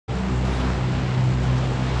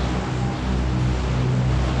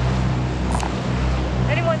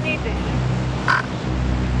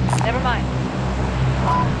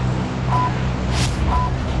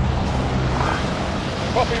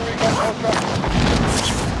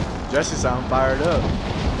Jesse sound fired up.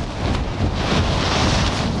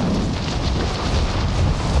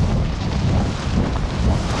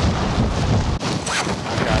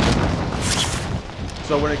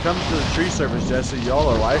 So when it comes to the tree service, Jesse, y'all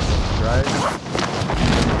are licensed, right?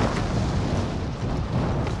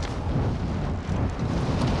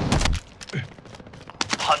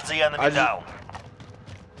 Hunt the enemy down.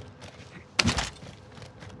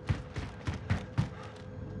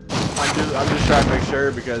 I'm just trying to make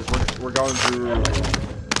sure because we're going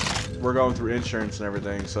through insurance and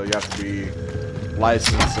everything, so you have to be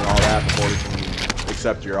licensed and all that before we can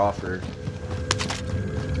accept your offer.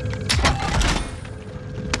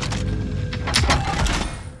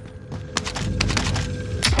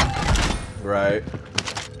 Right.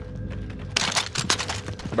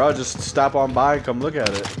 Bro, just stop on by and come look at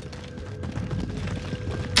it.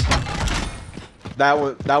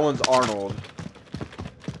 That one's Arnold.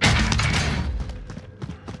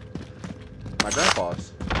 My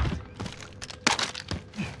grandpa's.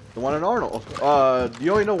 The one in Arnold.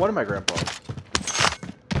 You only know one of my grandpas.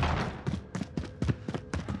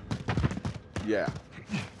 Yeah.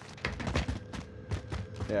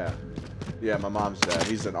 Yeah. Yeah, my mom's dad.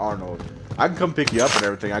 He's in Arnold. I can come pick you up and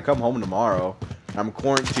everything. I come home tomorrow. I'm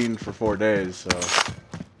quarantined for 4 days, so.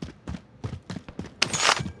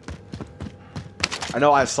 I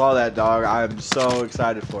know I saw that, dog. I'm so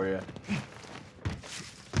excited for you.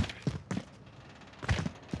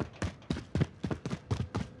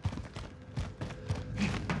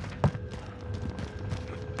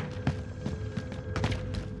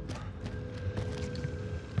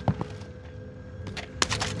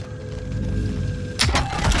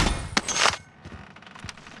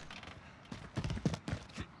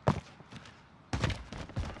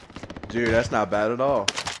 Dude, that's not bad at all.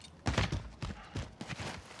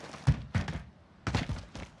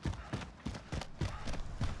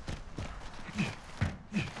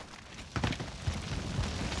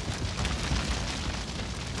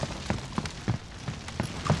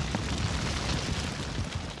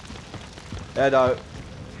 Yeah, dog.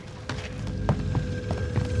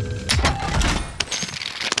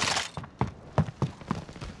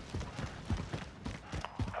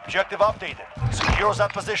 Objective updated. Secure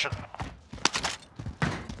that position.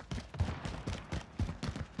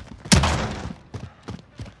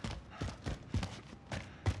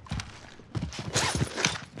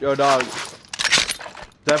 Yo, dog.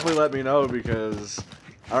 Definitely let me know because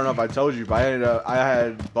I don't know if I told you, but I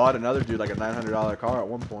had bought another dude like a $900 car at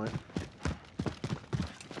one point.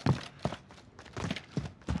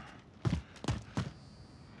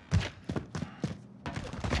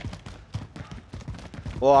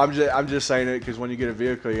 Well, I'm just saying it because when you get a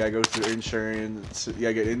vehicle, you gotta go through insurance. You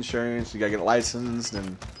gotta get insurance. You gotta get licensed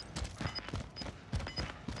and.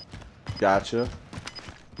 Gotcha.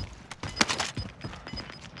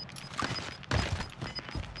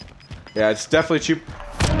 Yeah, it's definitely cheap.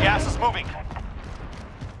 Gas is moving.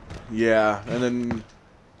 Yeah, and then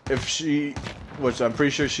if she, which I'm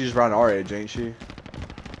pretty sure she's around our age, ain't she?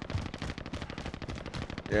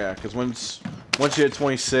 Yeah, because once you hit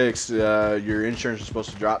 26, your insurance is supposed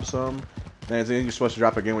to drop some. And I think you're supposed to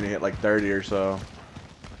drop again when you hit like 30 or so.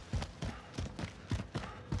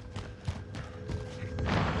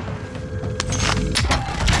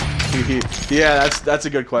 Yeah, that's a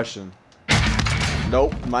good question.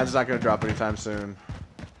 Nope, mine's not gonna drop anytime soon.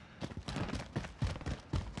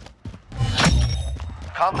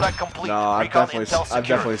 Contract complete. No, I've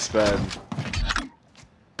definitely sped.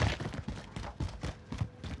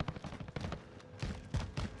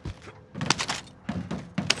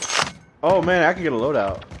 Oh man, I can get a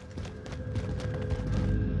loadout.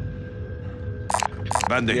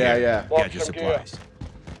 Bandit Yeah, here. yeah. Get your supplies.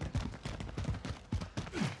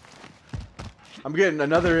 I'm getting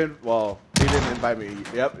another well, he didn't invite me.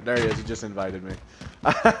 Yep, there he is. He just invited me.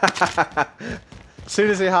 As soon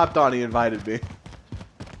as he hopped on, he invited me.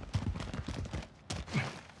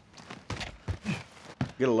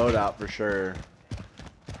 Get a loadout for sure.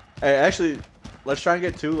 Hey, actually, let's try and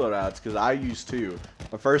get 2 loadouts because I use 2.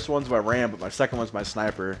 My first one's my RAM, but my second one's my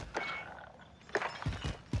sniper.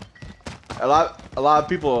 A lot of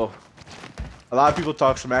people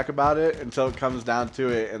talk smack about it until it comes down to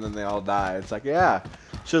it, and then they all die. It's like, yeah,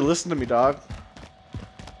 should listen to me, dog.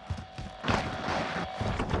 Got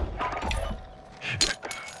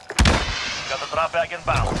the drop bag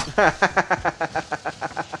inbound.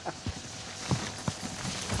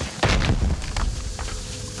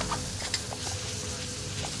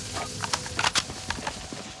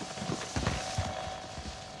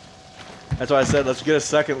 That's why I said let's get a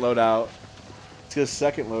second loadout. Let's get a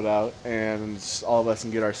second loadout, and all of us can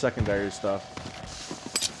get our secondary stuff.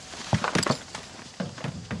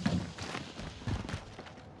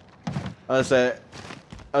 I was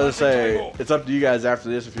gonna say, it's up to you guys after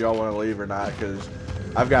this if y'all want to leave or not, because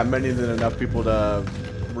I've got many than enough people to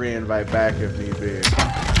re-invite back if need be.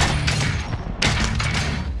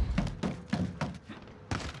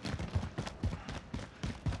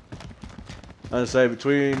 I'm gonna say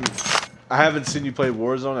I haven't seen you play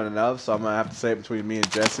Warzone enough, so I'm gonna have to say it between me and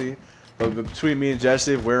Jesse. But between me and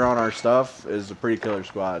Jesse, if we're on our stuff, is a pretty killer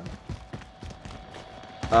squad.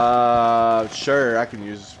 Sure, I can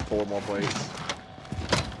use 4 more plates.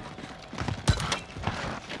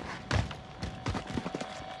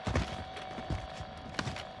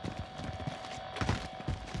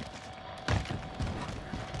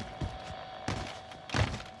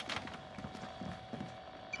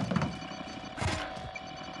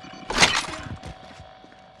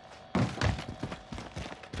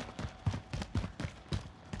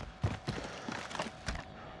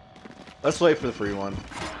 Let's wait for the free one.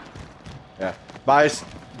 Yeah. Buy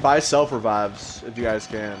self revives if you guys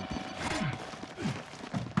can.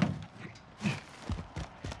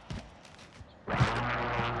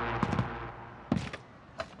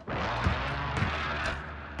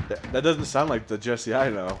 That doesn't sound like the Jesse I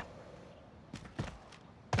know.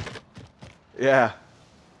 Yeah.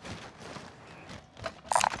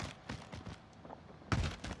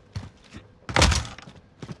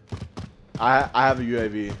 I have a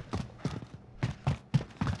UAV.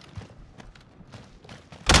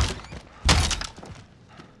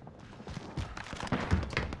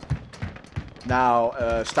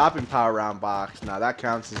 Now, stopping power round box. Now that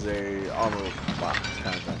counts as a armor box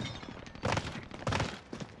kind of thing.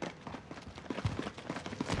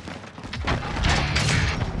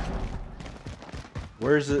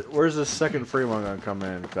 Where's the second free one gonna come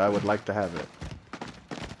in? 'Cause I would like to have it.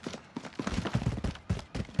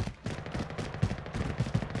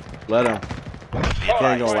 Let him. He ain't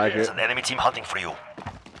gonna like it. There's an enemy team hunting for you.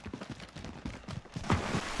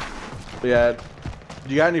 But yeah.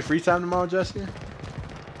 You got any free time tomorrow, Jesse?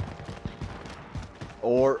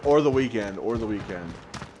 Or the weekend, or the weekend.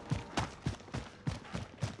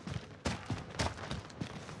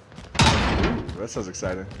 Ooh, that sounds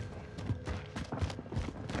exciting.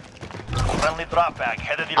 Friendly drop bag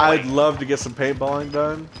headed your I'd way. love to get some paintballing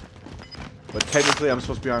done, but technically I'm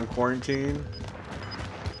supposed to be on quarantine.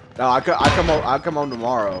 No, I come home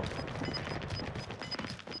tomorrow.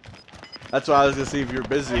 That's why I was gonna see if you're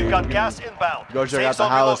busy. You've got gas inbound. Go check Safe out the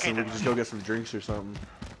zone house and we relocated. can just go get some drinks or something.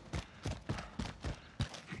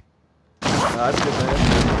 That's good,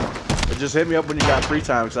 man. But just hit me up when you got free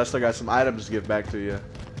time, because I still got some items to give back to you.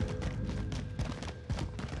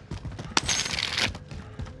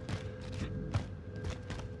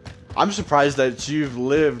 I'm surprised that you've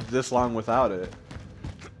lived this long without it.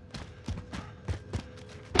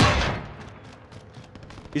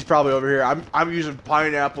 He's probably over here. I'm using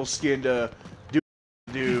pineapple skin to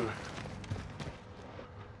do.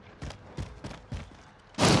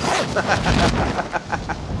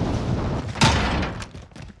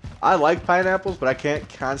 I like pineapples, but I can't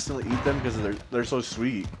constantly eat them because they're so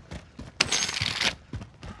sweet.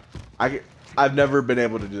 I've never been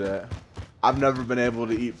able to do that. I've never been able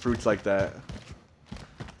to eat fruits like that.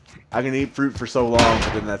 I can eat fruit for so long,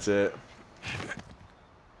 but then that's it.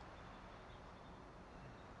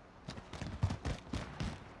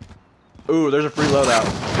 Ooh, there's a free loadout.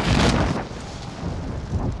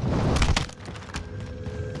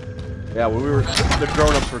 Yeah, when the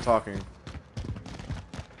grown-ups were talking.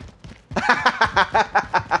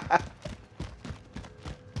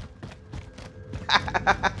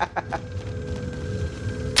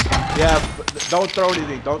 Yeah, but don't throw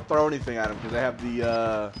anything. Don't throw anything at them because they have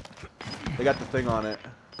the they got the thing on it.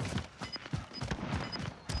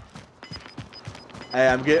 Hey,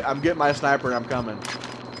 I'm getting my sniper and I'm coming.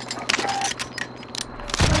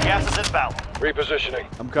 Gas is inbound. Repositioning.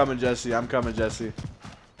 I'm coming, Jesse. I'm coming, Jesse.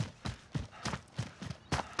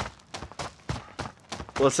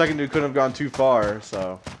 Well, the second dude couldn't have gone too far,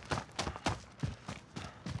 so.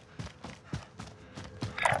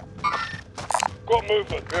 Got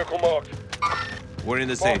movement. Vehicle marked. We're in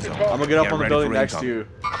the safe zone. I'm gonna get up Get on the ready building for next to incoming.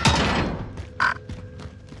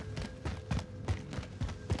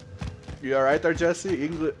 you. You alright there, Jesse?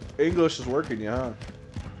 English is working you, huh?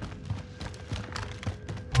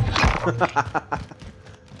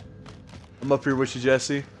 I'm up here with you,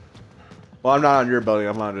 Jesse. Well, I'm not on your building.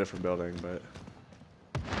 I'm on a different building, but.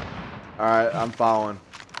 Alright, I'm following.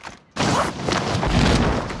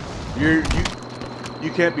 You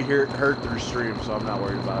can't be heard through stream, so I'm not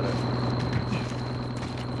worried about it.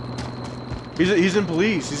 He's in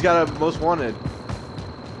police. He's got a most wanted.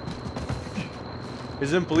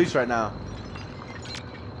 He's in police right now.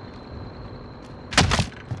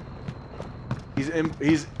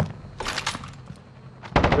 He's.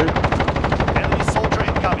 Enemy soldier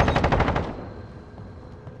incoming.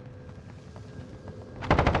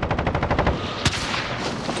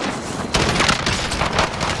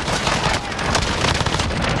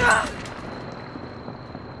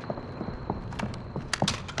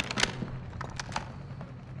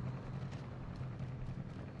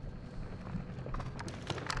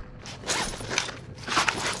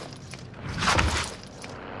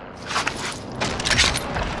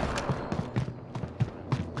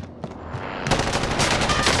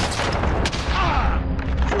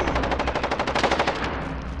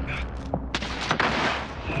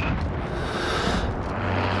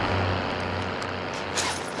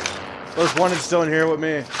 There's one that's still in here with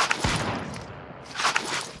me.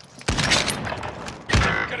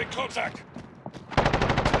 Get in contact.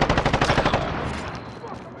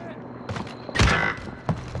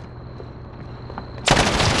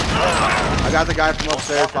 I got the guy from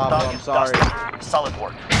upstairs, Papa. I'm sorry. Dusted. Solid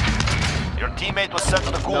work. Your teammate was sent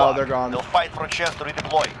to the gulag. No, they're gone. They'll fight for a chance to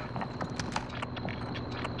redeploy.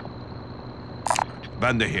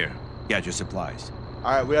 Banda here. Get your supplies.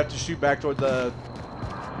 All right, we have to shoot back toward the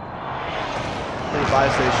buy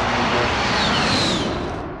station.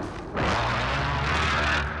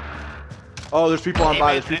 Oh, there's people on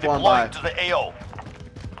by. There's people on by. To the AO.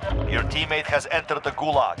 Your teammate has entered the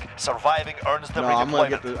gulag. Surviving earns them No,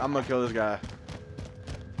 redeployment. I'm gonna kill this guy.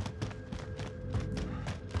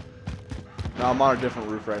 No, I'm on a different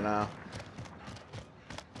roof right now.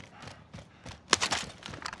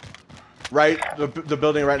 Right, the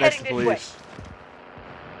building right next to police.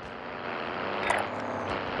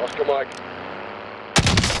 Oscar Mike.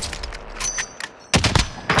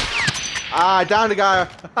 Ah, I downed a guy.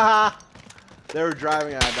 They were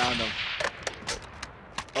driving and I downed them.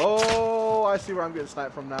 Oh, I see where I'm getting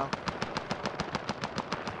sniped from now.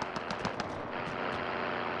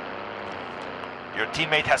 Your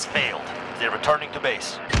teammate has failed. They're returning to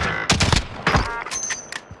base.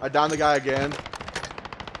 I downed the guy again.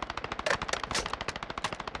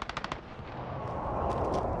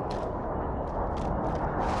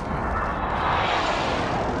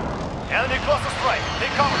 Enemy cluster strike.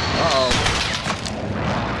 Take cover. Uh-oh.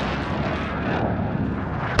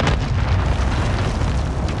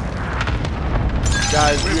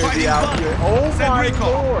 Guys, UAV out here. Oh my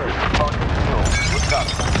lord! Good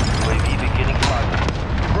cover. UAV beginning flight.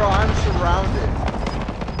 Bro, I'm surrounded.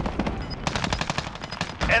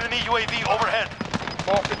 Enemy UAV overhead.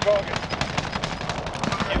 Mark the target.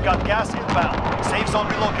 You've got gas inbound. Safe zone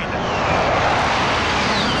relocated.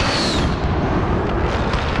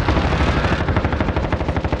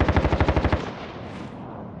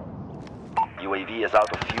 UAV is out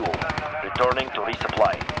of fuel. Returning to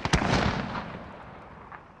resupply.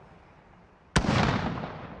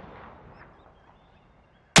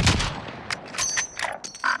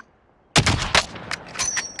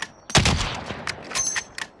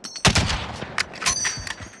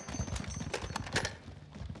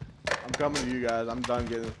 I'm coming to you guys. I'm done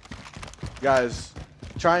getting. Guys,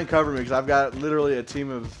 try and cover me because I've got literally a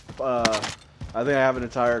team of. I think I have an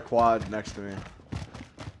entire quad next to me.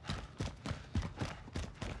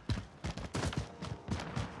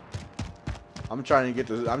 I'm trying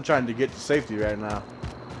to get to safety right now.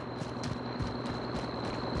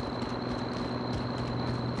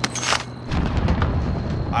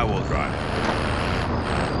 I will drive.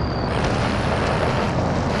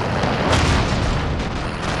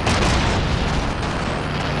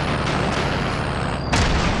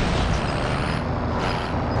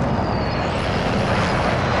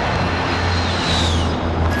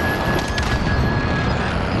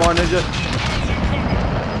 Come on, Ninja.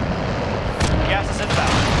 Gas is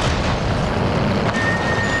inbound.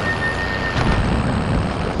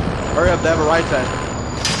 Hurry up, they have a right side.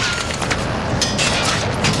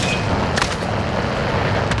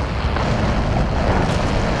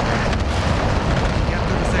 Get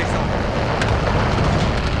to the safe zone.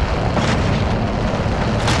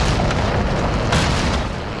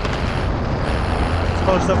 Let's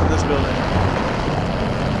post up in this building.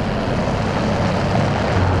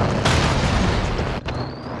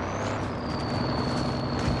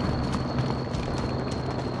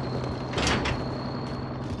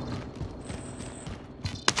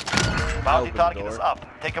 Bounty Open target door. is up.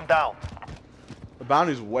 Take him down. The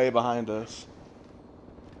bounty's way behind us.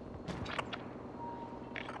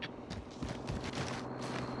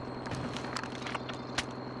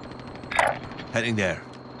 Heading there.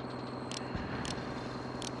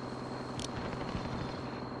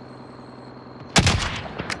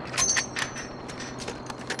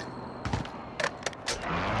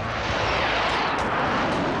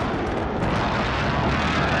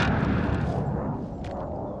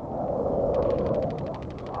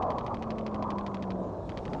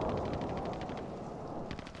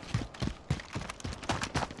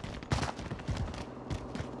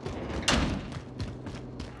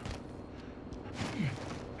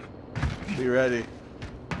 you ready.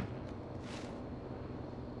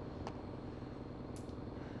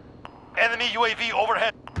 Enemy UAV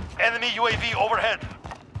overhead. Enemy UAV overhead.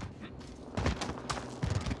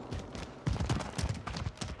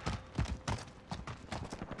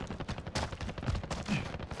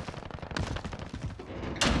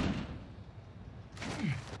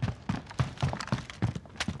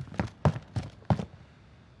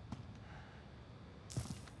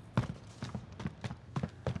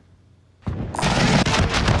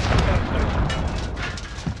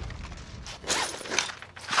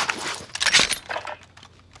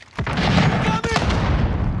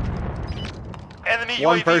 Enemy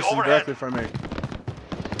One UAV person overhead. directly from me.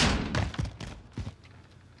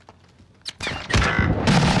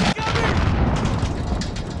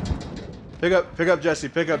 Pick up Jesse.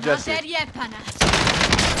 Pick up Not Jesse. dead yet, Panat.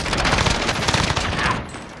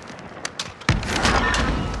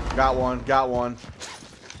 Got one. Got one.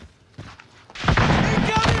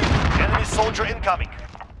 Enemy soldier incoming.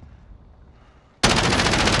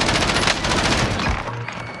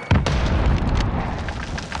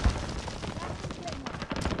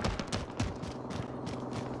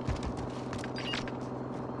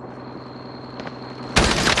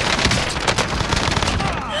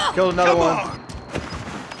 Killed another one.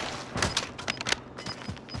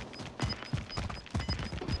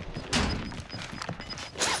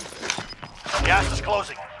 Gas is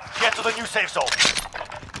closing. Get to the new safe zone.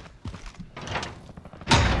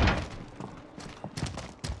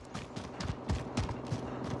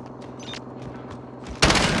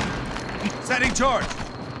 Setting charge.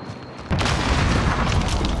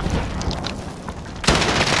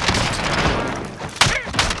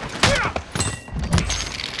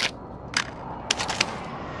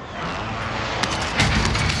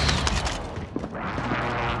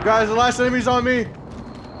 Guys, the last enemy's on me.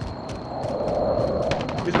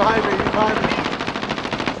 He's behind me. He's behind me.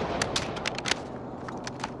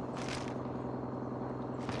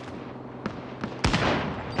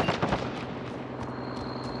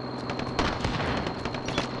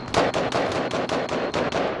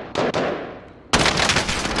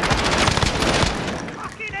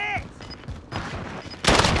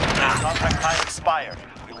 Contract time expired.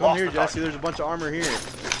 We Come lost here, the Jesse. target. There's a bunch of armor here.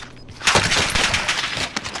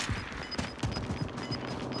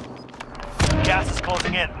 Gas is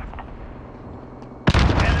closing in.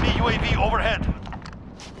 Enemy UAV overhead.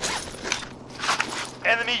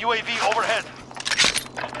 Enemy UAV overhead.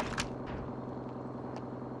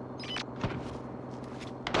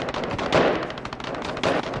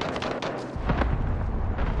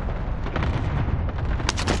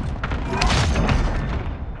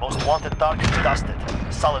 Most wanted target dusted.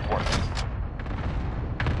 Solid work.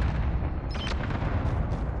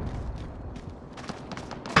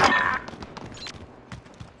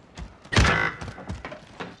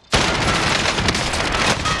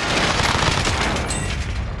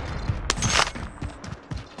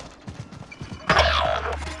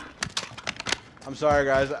 I'm sorry,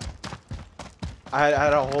 guys. I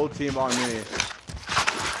had a whole team on me. Your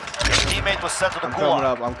teammate was sent to the I'm gulag. coming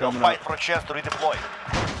up, I'm They'll coming fight up. for a chance to redeploy.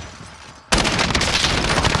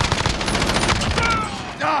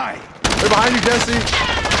 Die! They're behind you, Jesse.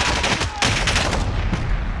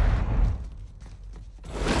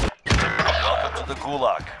 Welcome to the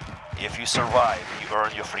gulag. If you survive, you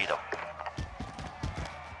earn your freedom.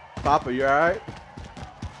 Papa, you alright?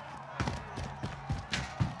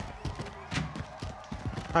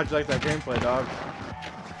 How'd you like that gameplay, dog?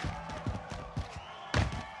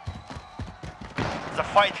 The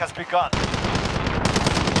fight has begun.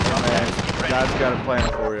 Man, God's got a plan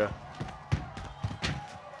for you.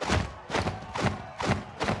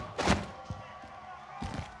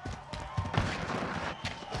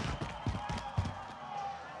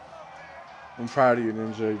 I'm proud of you,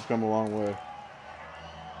 Ninja. You've come a long way.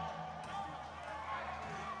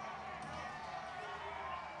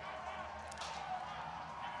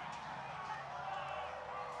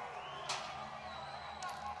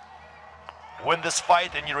 Win this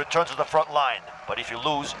fight and you return to the front line. But if you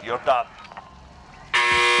lose, you're done.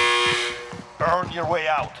 Earn your way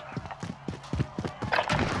out.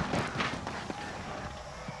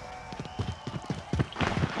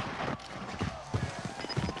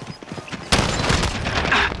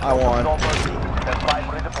 I won. No mercy. Stand by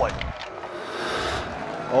for redeployment.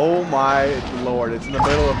 Oh my lord, it's in the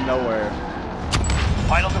middle of nowhere.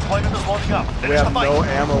 Final deployment is loading up. We Finish the have fight. no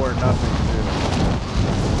ammo or nothing,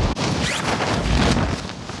 dude.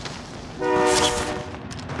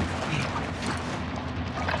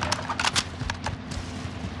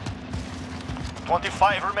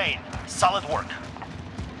 $25 remain. Solid work.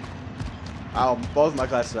 Both my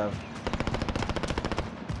classes have.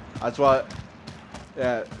 That's what.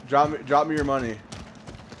 Yeah, drop me your money.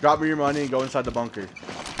 Drop me your money and go inside the bunker.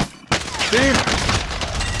 Steve!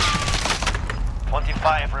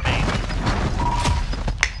 25 remain.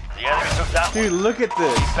 The enemy took that Dude, one. look at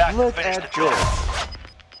this. Back to Look finish at the job. this.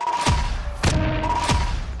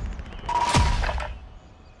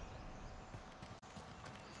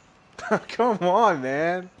 Come on,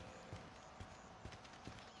 man.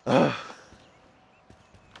 Ugh.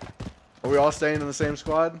 Are we all staying in the same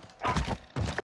squad?